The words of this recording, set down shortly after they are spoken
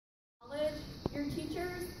your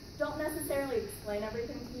teachers don't necessarily explain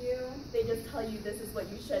everything to you. They just tell you this is what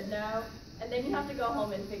you should know, and then you have to go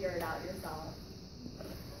home and figure it out yourself.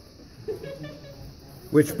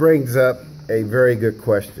 Which brings up a very good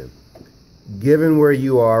question. Given where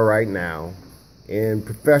you are right now in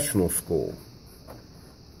professional school,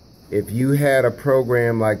 if you had a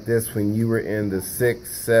program like this when you were in the 6th,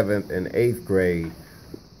 7th, and 8th grade,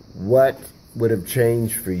 what would have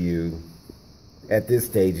changed for you at this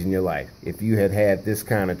stage in your life if you had had this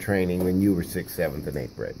kind of training when you were 6th, 7th, and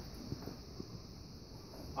 8th grade?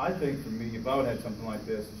 I think for me, if I would have had something like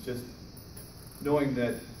this, it's just knowing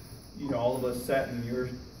that, you know, all of us sat in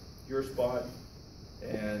your spot,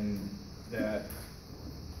 and that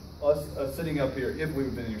us sitting up here, if we would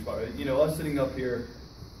have been in your spot, you know, us sitting up here,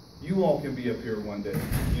 you all can be up here one day.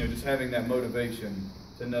 You know, just having that motivation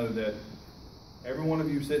to know that every one of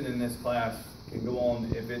you sitting in this class can go on,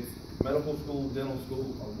 if it's medical school, dental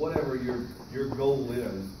school, or whatever your goal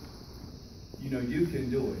is, you know, you can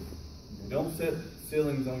do it. Don't set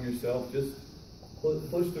ceilings on yourself. Just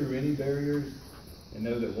push through any barriers and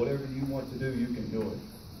know that whatever you want to do, you can do it.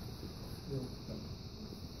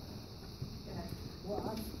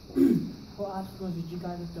 What obstacles did you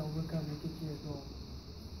guys have to overcome to get to your goal?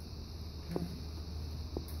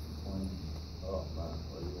 Oh man,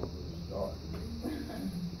 where you want me to start?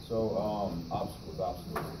 So obstacles.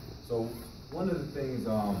 So one of the things,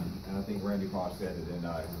 and I think Randy Parr said it in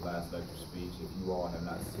his last lecture speech. If you all have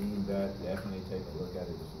not seen that, definitely take a look at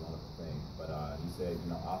it. It's a wonderful thing. But he said, you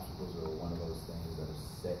know, obstacles are one of those things that are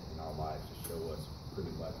set in our lives to show us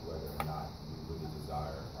pretty much whether or not we really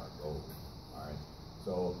desire our goal. All right.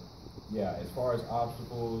 So yeah, as far as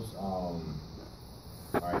obstacles, all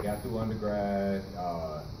right, got through undergrad.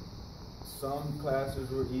 Some classes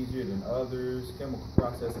were easier than others. Chemical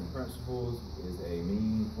processing principles is a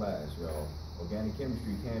mean class, y'all. Organic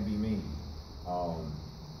chemistry can be mean.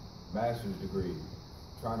 Master's degree,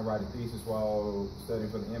 trying to write a thesis while studying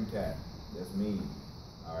for the MCAT, that's mean.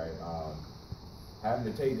 All right,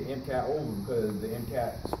 having to take the MCAT over because the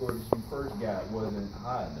MCAT score that you first got wasn't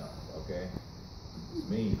high enough, okay? It's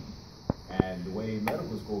mean. And the way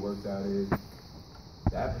medical school works out is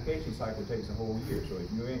the application cycle takes a whole year. So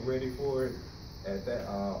if you ain't ready for it at that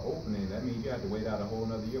opening, that means you have to wait out a whole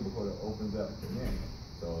another year before it opens up again.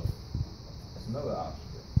 So that's another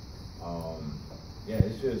obstacle. Yeah,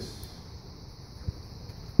 it's just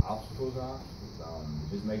obstacles are obstacles.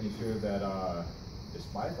 Just making sure that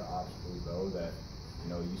despite the obstacles though, that you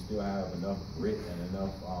know you still have enough grit and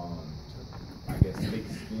enough I guess thick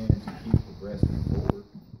skin to keep progressing forward.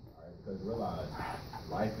 All right, because realize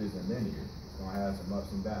life isn't linear. Gonna have some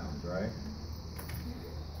ups and downs, right?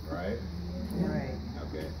 Right? Right.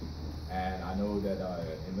 Okay. And I know that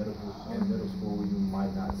in middle school you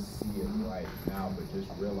might not see it right now, but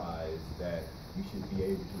just realize that you should be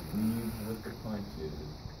able to lead with the punches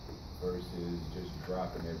versus just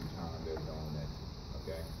dropping every time they're throwing at you.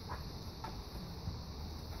 Okay?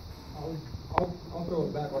 I'll throw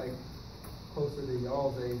it back like closer to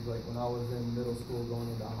y'all's age, like when I was in middle school going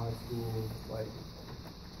into high school, like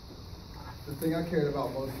the thing I cared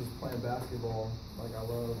about most was playing basketball. Like I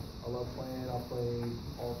love playing. I played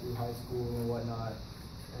all through high school and whatnot.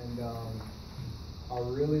 And I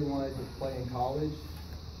really wanted to play in college,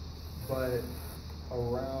 but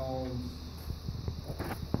around,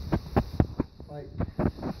 like,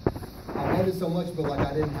 I wanted so much, but like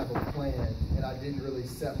I didn't have a plan and I didn't really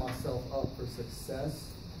set myself up for success.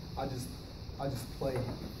 I just played,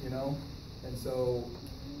 you know? And so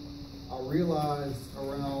I realized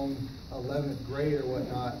around 11th grade or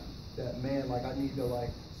whatnot that, man, like I need to like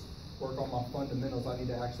work on my fundamentals. I need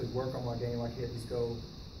to actually work on my game. Like I can't just go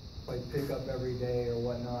play pickup every day or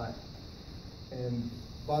whatnot. And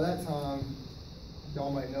by that time,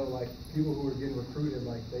 y'all might know, like people who are getting recruited,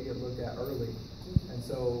 like they get looked at early. And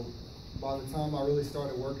so by the time I really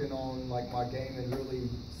started working on like my game and really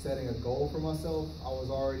setting a goal for myself, I was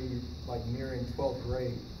already like nearing 12th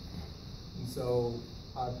grade. And so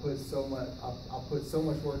I put so much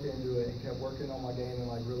work into it and kept working on my game and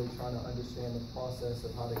like really trying to understand the process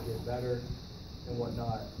of how to get better and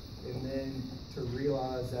whatnot. And then to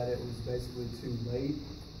realize that it was basically too late,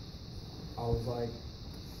 I was like,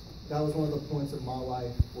 that was one of the points of my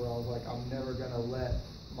life where I was like, I'm never gonna let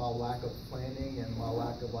my lack of planning and my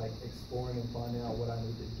lack of like exploring and finding out what I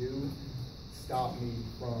need to do stop me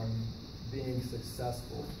from being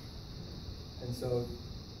successful. And so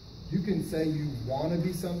you can say you want to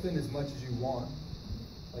be something as much as you want.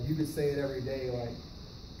 Like you could say it every day, like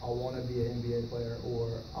I want to be an NBA player, or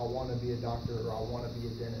I want to be a doctor, or I want to be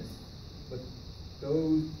a dentist. But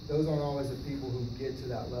those aren't always the people who get to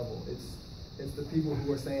that level. It's the people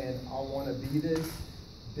who are saying, I want to be this.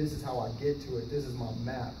 This is how I get to it. This is my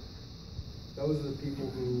map. Those are the people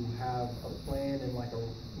who have a plan and like a,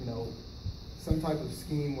 you know, some type of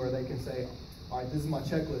scheme where they can say, all right, this is my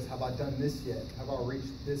checklist. Have I done this yet? Have I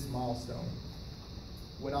reached this milestone?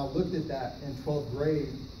 When I looked at that in 12th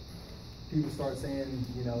grade, people start saying,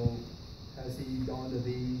 you know, has he gone to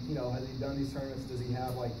these, you know, has he done these tournaments? Does he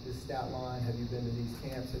have like this stat line? Have you been to these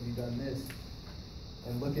camps? Have you done this?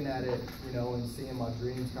 And looking at it, you know, and seeing my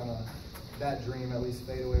dreams kind of, that dream at least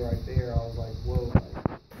fade away right there, I was like, whoa, like,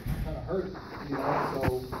 kind of hurt, you know?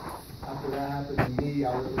 So after that happened to me,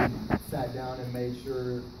 I really sat down and made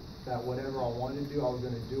sure that whatever I wanted to do, I was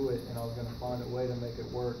going to do it, and I was going to find a way to make it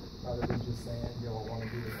work rather than just saying, yo, I want to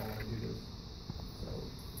do this, I want to do this. So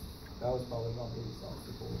that was probably my biggest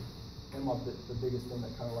obstacle and the biggest thing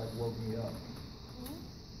that kind of like woke me up.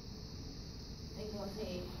 I think we'll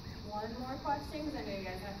take one more question because I know you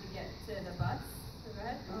guys have to get to the bus. So go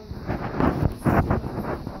ahead.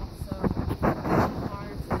 So how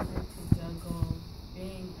hard is it to juggle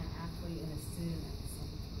being an athlete and a student at the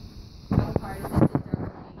same time? How hard is it to juggle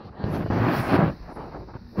being an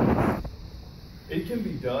athlete? It can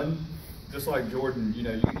be done, just like Jordan, you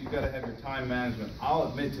know, you got to have your time management. I'll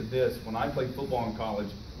admit to this, when I played football in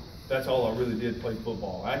college, that's all I really did, play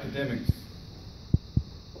football. Academics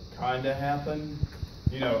kind of happened.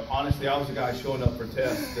 You know, honestly, I was a guy showing up for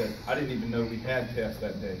tests that I didn't even know we had tests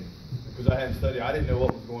that day because I hadn't studied. I didn't know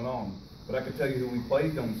what was going on. But I could tell you who we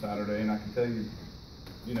played on Saturday, and I could tell you,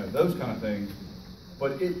 you know, those kind of things.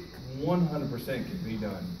 But it 100% can be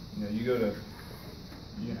done. You know, you go to,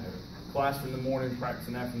 you know, class in the morning, practice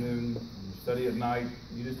in the afternoon, you study at night.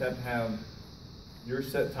 You just have to have your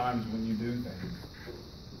set times when you do things.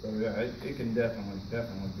 So yeah, it can definitely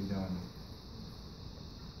be done.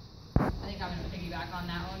 I think I'm going to piggyback on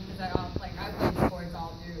that one because I played sports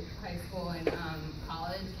all through high school and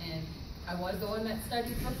college, and I was the one that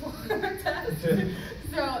studied before tests.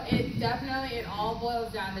 So it all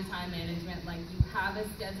boils down to time management. Like, you have a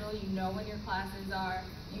schedule, you know when your classes are,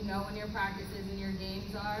 you know when your practices and your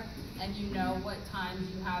games are, and you know what times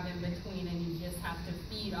you have in between, and you just have to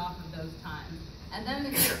feed off of those times. And then the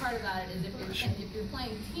good part about it is if you're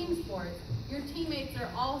playing team sports, your teammates are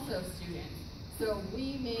also students. So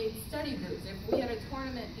we made study groups. If we had a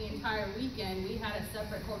tournament the entire weekend, we had a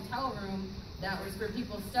separate hotel room that was for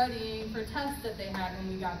people studying for tests that they had when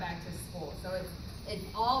we got back to school. So it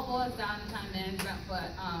all boils down to time management,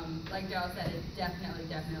 but like Daryl said, it definitely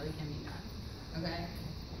can be done. Okay?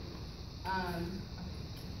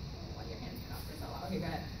 Well, your hands are not for so long. Okay, go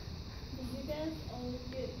ahead. Did you guys always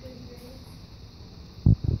get good grades?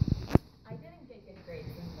 I didn't get good grades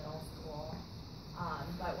in middle school,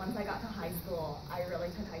 but once I got to high school, I really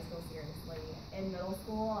took high school seriously. In middle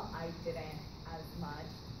school, I didn't as much.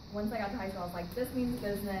 Once I got to high school, I was like, this means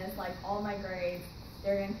business. Like, all my grades,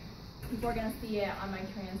 people are gonna see it on my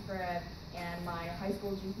transcript, and my high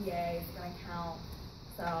school GPA is gonna count.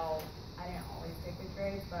 So I didn't always get good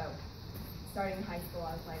grades, but starting high school,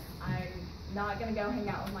 I was like, I'm not gonna go hang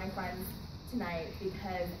out with my friends tonight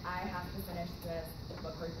because I have to finish this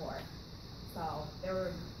book report. So there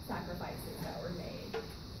were sacrifices that were made,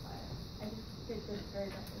 but I did good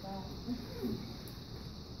grades after that.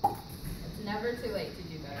 It's never too late to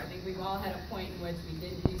do better. I think we've all had a point in which we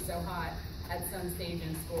didn't do so hot at some stage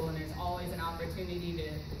in school, and there's always an opportunity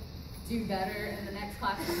to do better in the next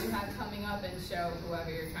class that you have coming up and show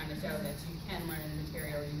whoever you're trying to show that you can learn the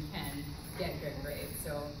material, you can get good grades.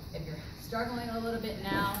 So if you're struggling a little bit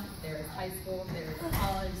now, there's high school, there's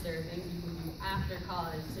college, there's things you can do after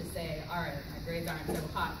college to say, all right, my grades aren't so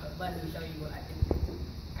hot, but let me show you what I can do.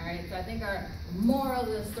 All right, so I think our moral of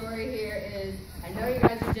the story here is, I know you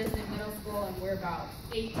guys are just in middle school and we're about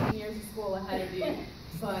 18 years of school ahead of you,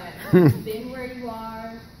 but you've been where you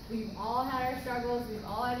are. We've all had our struggles, we've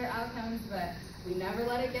all had our outcomes, but we never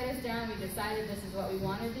let it get us down. We decided this is what we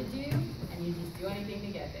wanted to do, and you just do anything to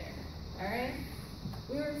get there. All right?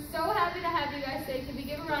 We were so happy to have you guys today. Can we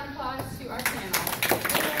give a round of applause to our panel?